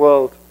live in a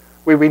world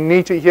where we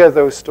need to hear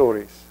those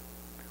stories.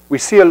 We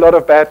see a lot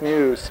of bad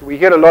news. We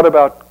hear a lot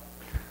about,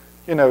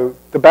 you know,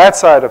 the bad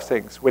side of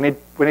things. When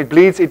it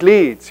bleeds, it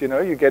leads. You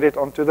know, you get it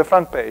onto the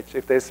front page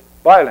if there's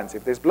violence,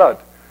 if there's blood.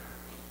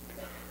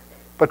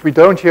 But we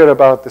don't hear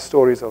about the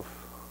stories of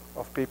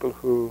people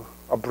who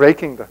are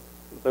breaking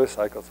those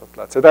cycles of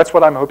blood. So that's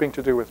what I'm hoping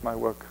to do with my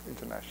work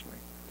internationally.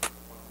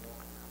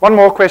 One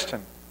more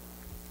question.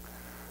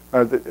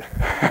 Let's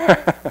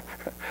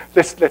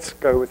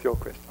go with your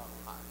question.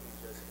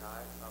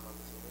 Hi, I'm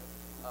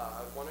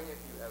I was wondering if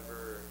you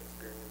ever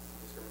experienced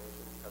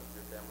discrimination because of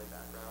your family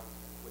background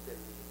within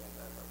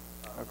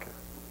the Okay.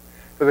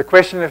 So the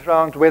question is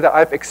around whether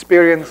I've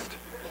experienced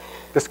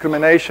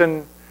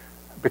discrimination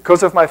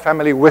because of my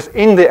family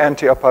within the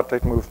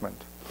anti-apartheid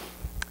movement.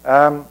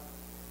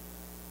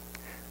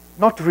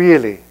 Not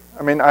really.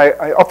 I mean,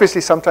 I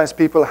obviously sometimes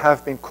people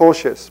have been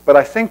cautious, but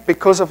I think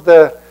because of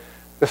the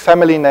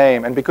family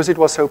name and because it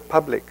was so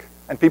public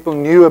and people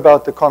knew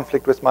about the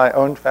conflict with my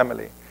own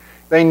family,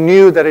 they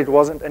knew that it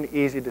wasn't an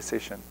easy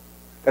decision,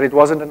 that it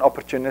wasn't an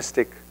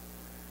opportunistic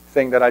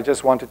thing that I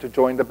just wanted to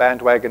join the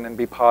bandwagon and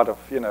be part of,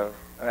 you know,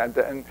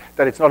 and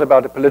that it's not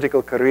about a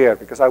political career,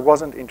 because I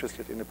wasn't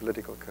interested in a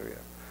political career.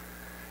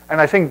 And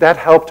I think that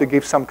helped to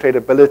give some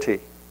credibility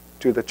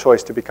to the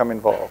choice to become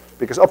involved,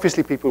 because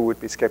obviously people would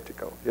be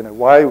skeptical. You know,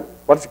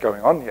 what is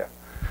going on here?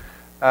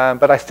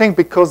 But I think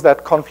because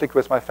that conflict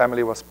with my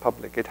family was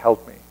public, it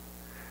helped me.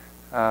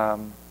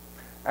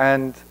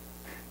 And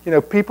you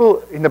know,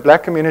 people in the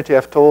black community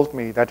have told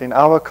me that in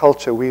our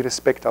culture we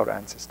respect our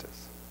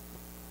ancestors.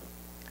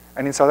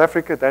 And in South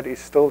Africa that is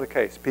still the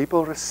case.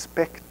 People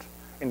respect,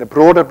 in the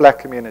broader black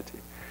community,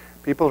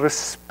 people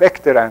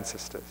respect their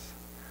ancestors.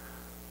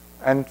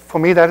 And for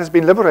me that has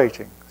been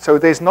liberating. So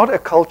there's not a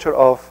culture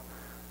of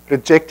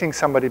rejecting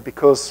somebody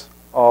because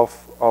of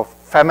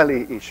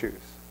family issues.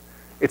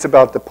 It's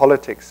about the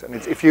politics. And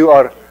it's, if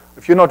you're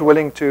not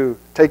willing to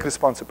take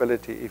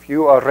responsibility, if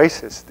you are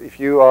racist, if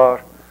you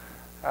are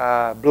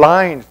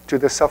blind to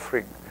the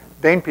suffering,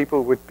 then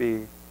people would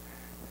be,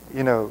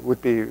 you know,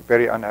 would be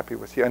very unhappy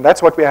with you. And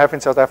that's what we have in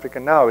South Africa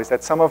now, is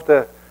that some of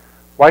the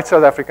white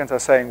South Africans are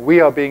saying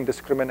we are being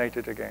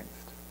discriminated against.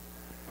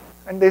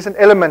 And there's an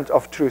element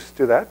of truth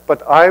to that,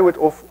 but I would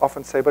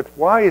often say, but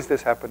why is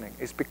this happening?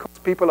 It's because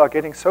people are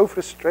getting so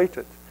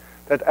frustrated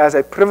that as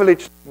a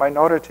privileged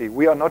minority,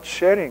 we are not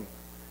sharing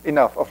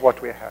enough of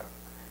what we have.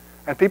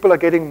 And people are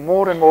getting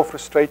more and more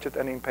frustrated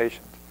and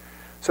impatient.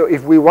 So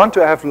if we want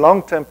to have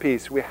long-term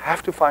peace, we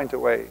have to find a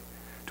way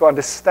to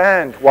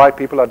understand why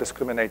people are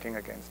discriminating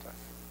against us.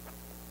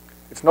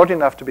 It's not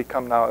enough to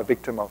become now a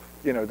victim of,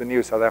 you know, the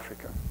new South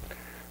Africa.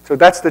 So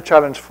that's the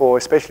challenge for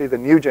especially the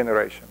new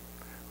generation,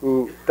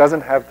 who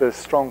doesn't have the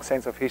strong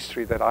sense of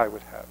history that I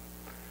would have.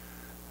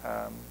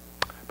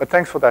 But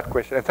thanks for that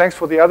question, and thanks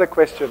for the other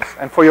questions,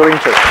 and for your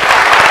interest.